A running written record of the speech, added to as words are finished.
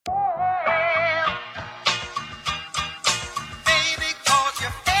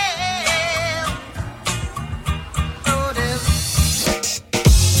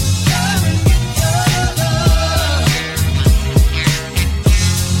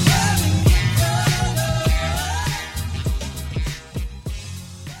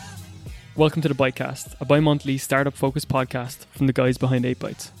Welcome to the Bytecast, a bi-monthly startup-focused podcast from the guys behind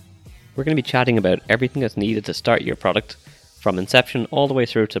 8Bytes. We're going to be chatting about everything that's needed to start your product, from inception all the way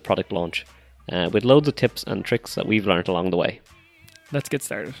through to product launch, with loads of tips and tricks that we've learned along the way. Let's get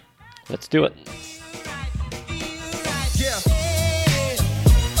started. Let's do it.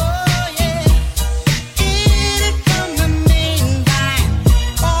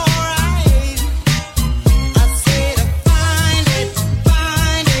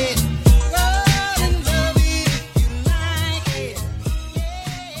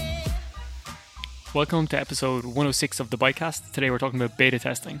 Welcome to episode 106 of the Bytecast. Today we're talking about beta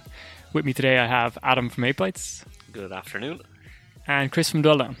testing. With me today I have Adam from 8Bytes. Good afternoon. And Chris from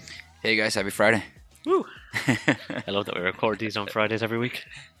Dwelldown. Hey guys, happy Friday. Woo! I love that we record these on Fridays every week.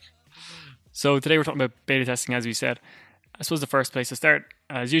 So today we're talking about beta testing, as we said. I suppose the first place to start,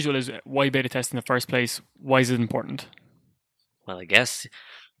 as usual, is why beta test in the first place? Why is it important? Well, I guess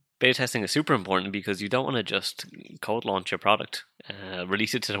beta testing is super important because you don't want to just code launch your product,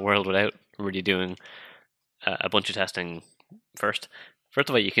 release it to the world without really doing a bunch of testing first. First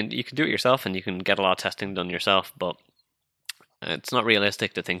of all, you can do it yourself and you can get a lot of testing done yourself, but it's not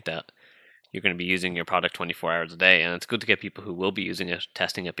realistic to think that you're going to be using your product 24 hours a day, and it's good to get people who will be using it,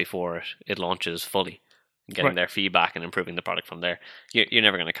 testing it before it launches fully, and getting their feedback and improving the product from there. You're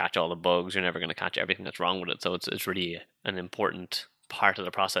never going to catch all the bugs, you're never going to catch everything that's wrong with it, so it's really an important part of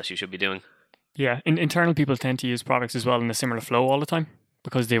the process you should be doing. Yeah, internal people tend to use products as well in a similar flow all the time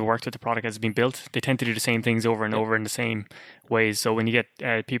because they've worked with the product as it's been built. They tend to do the same things over and over in the same ways. So when you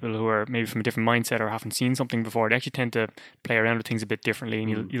get people who are maybe from a different mindset or haven't seen something before, they actually tend to play around with things a bit differently,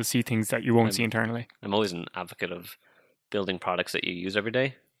 and you'll see things that you won't see internally. I'm always an advocate of building products that you use every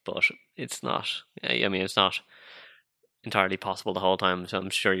day, but it's not entirely possible the whole time. So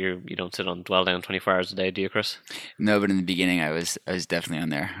I'm sure you don't sit on Dwelldown 24 hours a day, do you, Chris? No, but in the beginning I was definitely on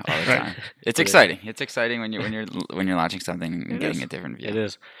there all the time. It's exciting. It's exciting when you're launching something and getting a different view. It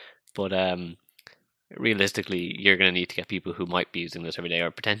is. But realistically, you're going to need to get people who might be using this every day or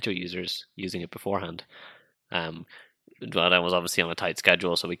potential users using it beforehand. Dwelldown was obviously on a tight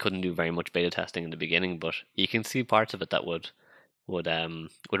schedule, so we couldn't do very much beta testing in the beginning, but you can see parts of it that would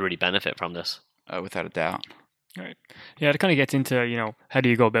really benefit from this. Without a doubt. Right. Yeah, it kind of gets into, how do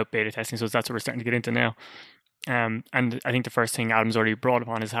you go about beta testing? So that's what we're starting to get into now. And I think the first thing Adam's already brought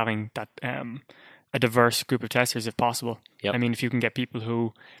upon is having that a diverse group of testers if possible. Yep. I mean, if you can get people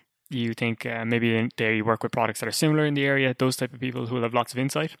who you think maybe they work with products that are similar in the area, those type of people who will have lots of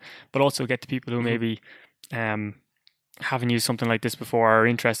insight, but also get the people who maybe haven't used something like this before, are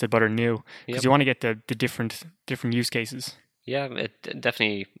interested but are new, because you want to get the different use cases. Yeah, it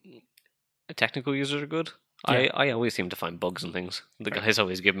definitely. Technical users are good. Yeah. I always seem to find bugs and things. The guys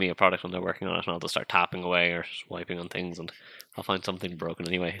always give me a product when they're working on it, and I'll just start tapping away or swiping on things, and I'll find something broken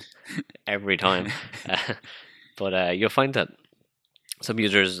anyway, every time. But you'll find that some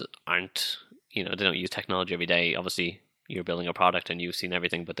users aren't, they don't use technology every day. Obviously, you're building a product and you've seen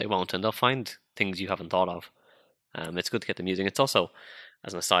everything, but they won't, and they'll find things you haven't thought of. It's good to get them using. It's also,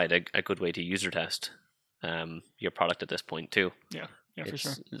 as an aside, a good way to user test your product at this point too. Yeah, for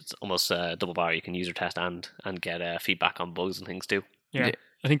sure. It's almost double bar. You can user test and get feedback on bugs and things too. Yeah,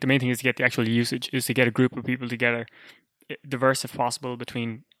 I think the main thing is to get the actual usage, is to get a group of people together, diverse if possible,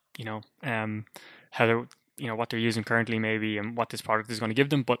 between how they're what they're using currently maybe and what this product is going to give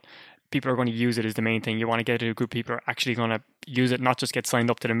them. But people are going to use it is the main thing. You want to get a group of people who are actually going to use it, not just get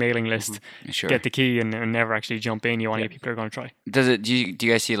signed up to the mailing list, get the key and never actually jump in. You want to get people who are going to try. Do you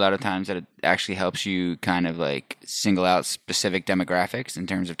guys see a lot of times that it actually helps you kind of like single out specific demographics in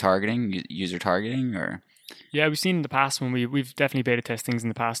terms of targeting, user targeting, or? Yeah, we've seen in the past when we've definitely beta test things in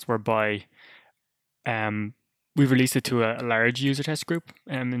the past whereby we've released it to a large user test group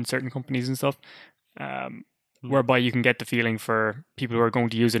in certain companies and stuff. Whereby you can get the feeling for people who are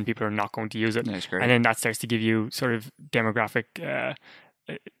going to use it and people who are not going to use it. That's great. And then that starts to give you sort of demographic.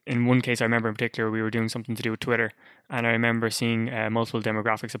 In one case, I remember in particular, we were doing something to do with Twitter, and I remember seeing multiple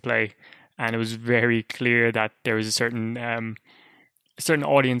demographics at play, and it was very clear that there was a certain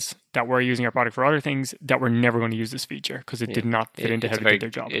audience that were using our product for other things that were never going to use this feature because it did not fit into how to do their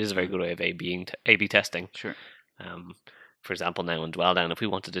job. It is a very good way of A/B testing. Sure. For example, now in Dwelldown, if we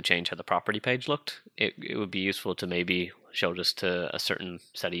wanted to change how the property page looked, it would be useful to maybe show this to a certain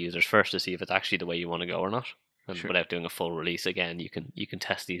set of users first to see if it's actually the way you want to go or not. And without doing a full release, again, you can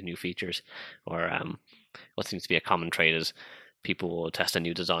test these new features. Or what seems to be a common trait is people will test a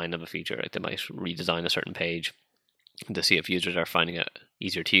new design of a feature. Like they might redesign a certain page to see if users are finding it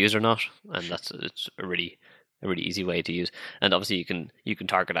easier to use or not. And it's a really easy way to use. And obviously, you can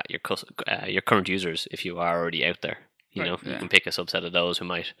target at your current users if you are already out there. You can pick a subset of those who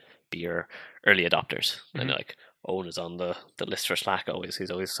might be your early adopters. And Mhm. like Owen is on the list for Slack always.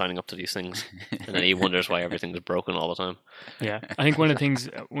 He's always signing up to these things, and then he wonders why everything's broken all the time. Yeah, I think one of the things,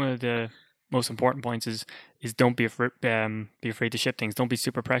 one of the most important points is don't be afraid to ship things. Don't be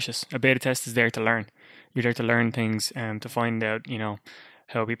super precious. A beta test is there to learn. You're there to learn things and to find out,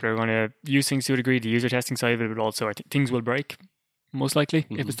 how people are going to use things to a degree. The user testing side of it, but also things will break most likely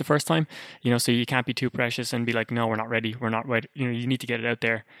if it's the first time. So you can't be too precious and be like, no, we're not ready. We're not ready. You need to get it out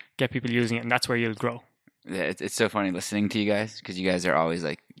there, get people using it, and that's where you'll grow. Yeah, it's so funny listening to you guys because you guys are always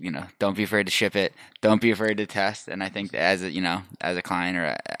like, don't be afraid to ship it, don't be afraid to test. And I think that as a client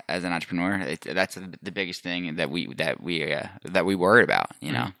or as an entrepreneur, that's the biggest thing that we worry about.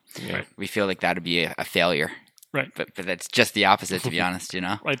 Right. We feel like that would be a failure, Right. But that's just the opposite, to be honest.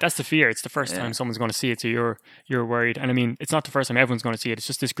 Right, that's the fear. It's the first time someone's going to see it, so you're worried. And I mean, it's not the first time everyone's going to see it. It's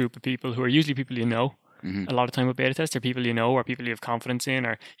just this group of people who are usually people you know. Mm-hmm. A lot of time with beta tests, they're people you know or people you have confidence in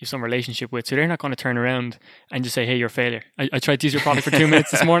or you have some relationship with. So they're not going to turn around and just say, hey, you're a failure. I tried to use your product for 2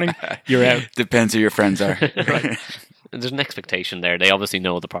 minutes this morning. You're out. Depends who your friends are. Right. There's an expectation there. They obviously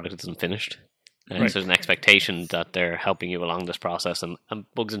know the product isn't finished. Right. So there's an expectation that they're helping you along this process, and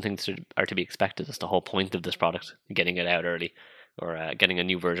bugs and things are to be expected. That's the whole point of this product, getting it out early or getting a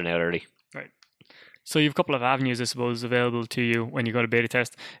new version out early. Right. So you have a couple of avenues, I suppose, available to you when you go to beta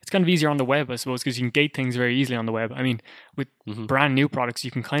test. It's kind of easier on the web, I suppose, because you can gate things very easily on the web. I mean, with brand new products,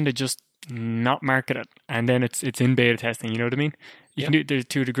 you can kind of just not market it, and then it's in beta testing. You know what I mean? You can do it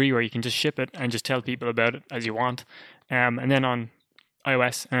to a degree where you can just ship it and just tell people about it as you want. And then on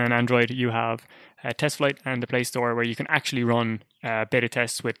iOS and Android, you have TestFlight and the Play Store where you can actually run beta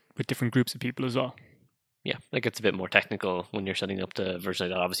tests with different groups of people as well. Yeah, like it's a bit more technical when you're setting up the version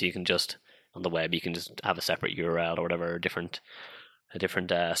like that. Obviously, you can just on the web, you can just have a separate URL or whatever, a different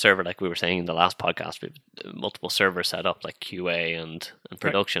server, like we were saying in the last podcast. We have multiple servers set up, like QA and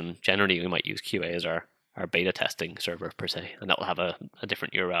production. Right. Generally, we might use QA as our beta testing server per se, and that will have a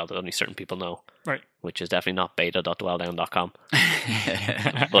different URL that only certain people know. Right. Which is definitely not beta.dwelldown.com.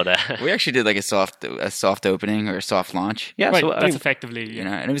 But we actually did like a soft opening or a soft launch. Yeah, right, so that's effectively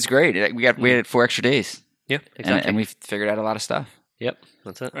and it was great. We had 4 extra days. Yeah, exactly. And we figured out a lot of stuff. Yep,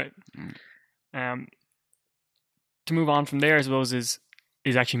 that's it. Right. To move on from there, I suppose, is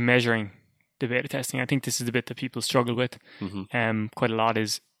actually measuring the beta testing. I think this is the bit that people struggle with quite a lot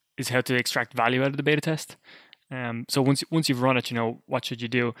is how to extract value out of the beta test. So once you've run it, what should you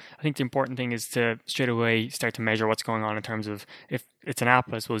do? I think the important thing is to straight away start to measure what's going on in terms of if it's an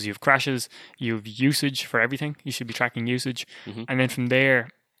app, I suppose you have crashes, you have usage for everything. You should be tracking usage. And then from there,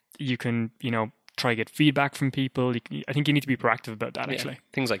 you can, try to get feedback from people. I think you need to be proactive about that, actually.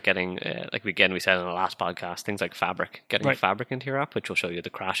 Things like getting, like we said in the last podcast, things like Fabric, getting Fabric into your app, which will show you the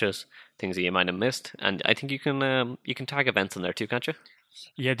crashes, things that you might have missed. And I think you can tag events in there too, can't you?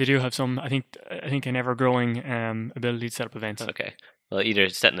 Yeah, they do have some. I think an ever-growing ability to set up events. Okay. Well, either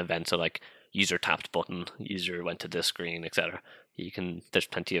set an event, so like user tapped button, user went to this screen, etc. There's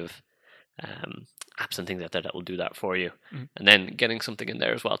plenty of apps and things out there that will do that for you. And then getting something in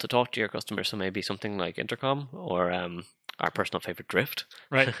there as well to talk to your customers. So maybe something like Intercom or our personal favorite, Drift.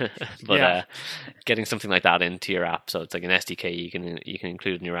 Right. But getting something like that into your app, so it's like an SDK you can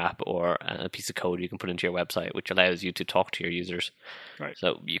include in your app, or a piece of code you can put into your website, which allows you to talk to your users. Right.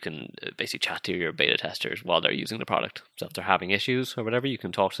 So you can basically chat to your beta testers while they're using the product. So if they're having issues or whatever, you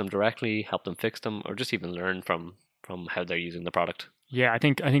can talk to them directly, help them fix them, or just even learn from how they're using the product. Yeah, I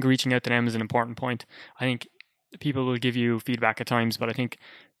think reaching out to them is an important point. I think people will give you feedback at times, but I think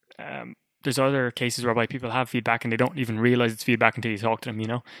there's other cases whereby people have feedback and they don't even realize it's feedback until you talk to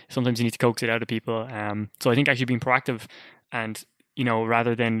them. Sometimes you need to coax it out of people. So I think actually being proactive and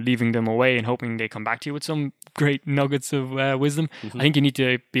rather than leaving them away and hoping they come back to you with some great nuggets of wisdom, I think you need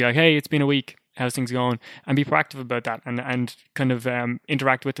to be like, hey, it's been a week, how's things going, and be proactive about that and kind of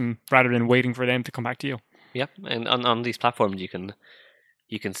interact with them rather than waiting for them to come back to you. Yep, and on these platforms you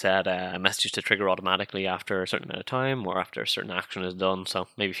can set a message to trigger automatically after a certain amount of time or after a certain action is done. So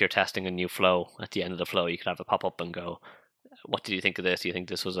maybe if you're testing a new flow, at the end of the flow you could have a pop up and go, what did you think of this? Do you think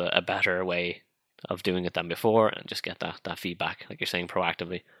this was a better way of doing it than before? And just get that feedback, like you're saying,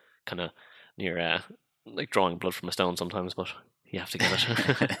 proactively. Kind of near like drawing blood from a stone sometimes, but you have to get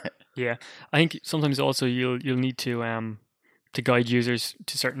it. Yeah, I think sometimes also you'll need to guide users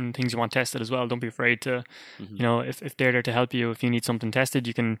to certain things you want tested as well. Don't be afraid to, if they're there to help you, if you need something tested,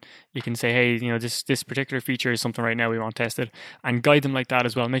 you can say, hey, this particular feature is something right now we want tested, and guide them like that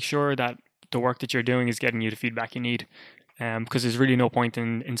as well. Make sure that the work that you're doing is getting you the feedback you need, because there's really no point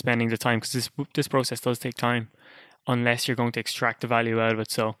in spending the time, because this process does take time unless you're going to extract the value out of it.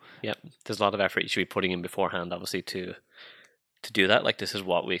 So there's a lot of effort you should be putting in beforehand, obviously, to to do that. Like, this is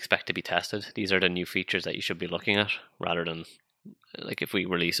what we expect to be tested. These are the new features that you should be looking at, rather than like if we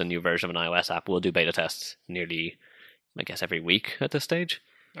release a new version of an iOS app, we'll do beta tests nearly, I guess, every week at this stage.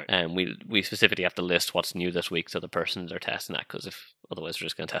 Right. And we specifically have to list what's new this week so the persons are testing that, because if otherwise we're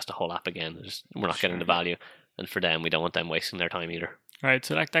just going to test the whole app again. We're not getting the value, and for them, we don't want them wasting their time either. Right,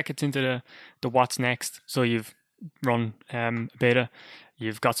 so that gets into the what's next. So you've run beta,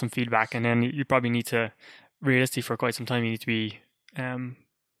 you've got some feedback, and then you probably need to, realistically for quite some time, you need to be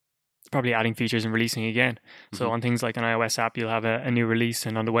probably adding features and releasing again. So on things like an iOS app, you'll have a new release,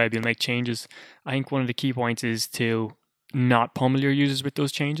 and on the web, you'll make changes. I think one of the key points is to not pummel your users with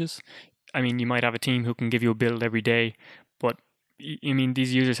those changes. I mean, you might have a team who can give you a build every day, but I mean,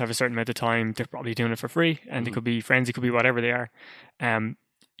 these users have a certain amount of time. They're probably doing it for free, and they could be friends, it could be whatever they are.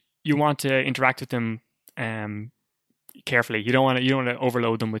 You want to interact with them carefully. You don't want to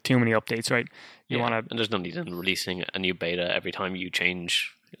overload them with too many updates, right? And there's no need in releasing a new beta every time you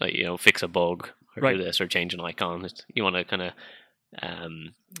change, like, fix a bug or do this or change an icon. You want to kind of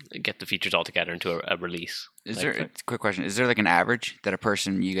get the features all together into a release. Quick question, is there like an average that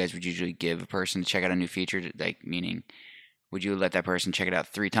you guys would usually give a person to check out a new feature? Like, meaning, would you let that person check it out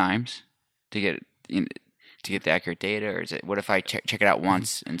 3 times to get the accurate data, or is it, what if I check it out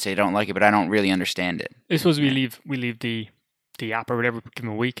once and say I don't like it, but I don't really understand it? I suppose we leave the app or whatever, give them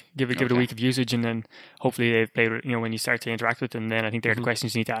a week, give it a week of usage, and then hopefully they've played with, when you start to interact with them, then I think they're the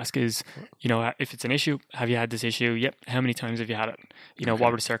questions you need to ask is, if it's an issue, have you had this issue? Yep. How many times have you had it?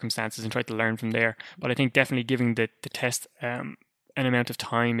 What were the circumstances, and try to learn from there. But I think definitely giving the test an amount of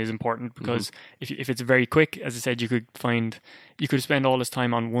time is important, because if it's very quick, as I said, you could spend all this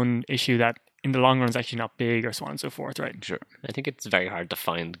time on one issue that in the long run is actually not big, or so on and so forth, right? Sure. I think it's very hard to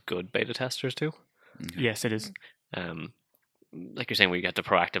find good beta testers too. Yes, it is. Like you're saying, we get to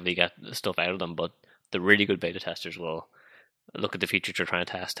proactively get stuff out of them, but the really good beta testers will look at the features you're trying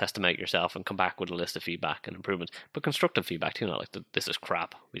to test them out yourself, and come back with a list of feedback and improvements, but constructive feedback too, not like this is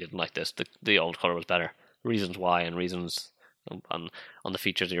crap, we didn't like this, the old color was better, reasons why, and reasons on the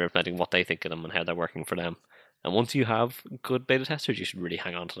features that you're implementing, what they think of them and how they're working for them. And once you have good beta testers, you should really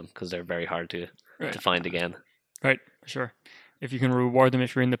hang on to them, because they're very hard to find again. Right, for sure. If you can reward them,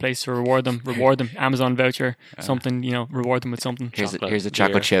 if you're in the place to reward them. Amazon voucher, something, reward them with something. Here's a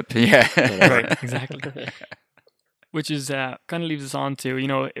chocolate chip. Yeah. Right, exactly. Which is kind of leaves us on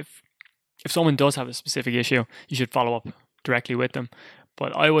to, if someone does have a specific issue, you should follow up directly with them.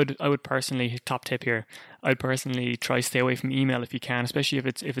 But I would personally, top tip here, I'd personally try stay away from email if you can, especially if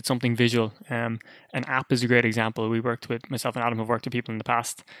it's something visual. An app is a great example. We worked with, myself and Adam have worked with people in the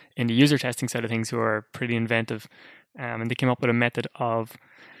past in the user testing side of things who are pretty inventive. And they came up with a method of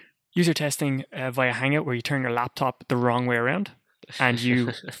user testing via Hangout, where you turn your laptop the wrong way around, and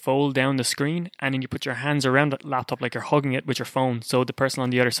you fold down the screen, and then you put your hands around the laptop like you're hugging it with your phone, so the person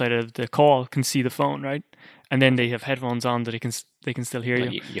on the other side of the call can see the phone, right? And then they have headphones on that they can still hear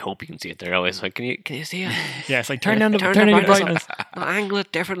you. You hope you can see it. They're always like, can you see it? Yeah, it's like turn down the brightness. Angle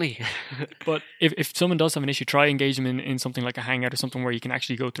it differently. But if someone does have an issue, try engage them in something like a Hangout or something where you can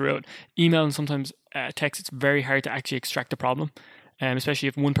actually go through it. Email and sometimes text, it's very hard to actually extract the problem, especially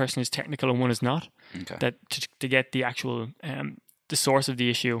if one person is technical and one is not. Okay. That to get the actual the source of the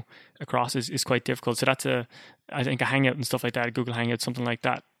issue across is quite difficult. So that's I think a Hangout and stuff like that, a Google Hangout, something like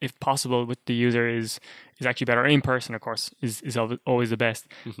that, if possible with the user is actually better. In person, of course, is always the best.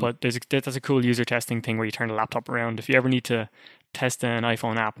 But that's a cool user testing thing where you turn the laptop around. If you ever need to test an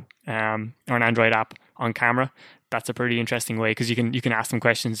iPhone app or an Android app on camera, that's a pretty interesting way, because you can ask them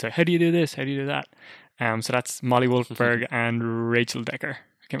questions like, how do you do this? How do you do that? So that's Molly Wolfberg and Rachel Decker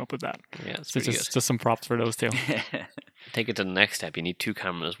came up with that. Yeah, it's so just some props for those two. Take it to the next step. You need 2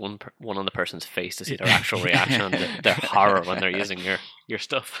 cameras, one on the person's face to see their actual reaction and their horror when they're using your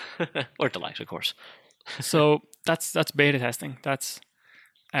stuff, or delight, of course. So that's beta testing. That's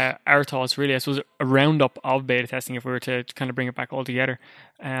our thoughts, really. I suppose a roundup of beta testing, if we were to kind of bring it back all together.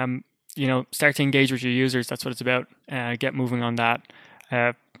 Start to engage with your users. That's what it's about. Get moving on that.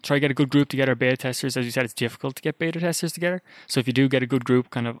 Try to get a good group together, beta testers. As you said, it's difficult to get beta testers together. So if you do get a good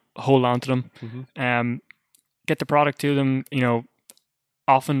group, kind of hold on to them. Get the product to them,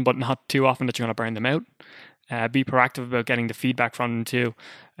 often, but not too often that you're going to burn them out. Be proactive about getting the feedback from them too.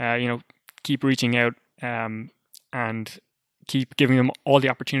 Keep reaching out and keep giving them all the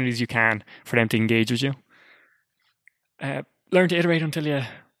opportunities you can for them to engage with you. Learn to iterate until you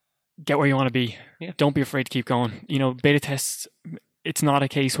get where you want to be. Yeah. Don't be afraid to keep going. Beta tests, it's not a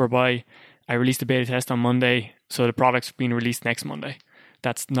case whereby I released a beta test on Monday, so the product's being released next Monday.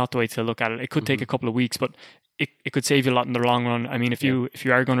 that's not the way to look at it. It could take a couple of weeks, but it could save you a lot in the long run. I mean, if you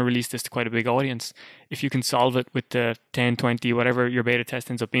are going to release this to quite a big audience, if you can solve it with the 10, 20, whatever your beta test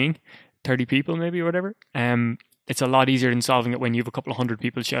ends up being, 30 people maybe or whatever, it's a lot easier than solving it when you have a couple of hundred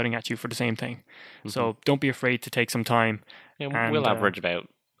people shouting at you for the same thing. So don't be afraid to take some time. Yeah, we'll average about,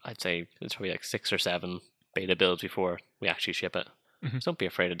 I'd say it's probably like 6 or 7 beta builds before we actually ship it. So don't be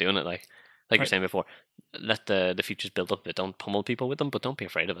afraid of doing it. Like you're saying before, let the features build up a bit. Don't pummel people with them, but don't be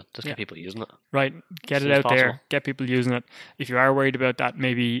afraid of it. Just get people using it. Right. Get it out there. Get people using it. If you are worried about that,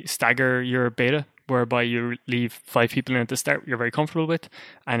 maybe stagger your beta, whereby you leave 5 people in at the start you're very comfortable with,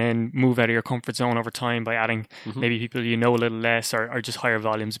 and then move out of your comfort zone over time by adding maybe people you know a little less, or just higher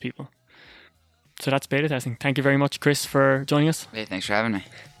volumes of people. So that's beta testing. Thank you very much, Chris, for joining us. Hey, thanks for having me.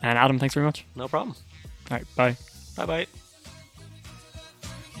 And Adam, thanks very much. No problem. All right. Bye. Bye-bye.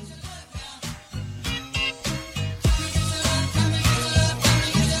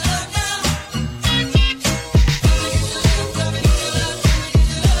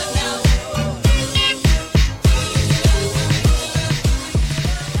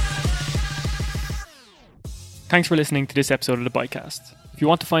 Thanks for listening to this episode of the Bytecast. If you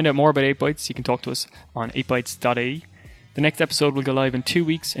want to find out more about 8bytes, you can talk to us on 8bytes.ie. The next episode will go live in 2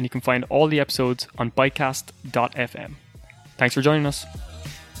 weeks, and you can find all the episodes on bytecast.fm. Thanks for joining us.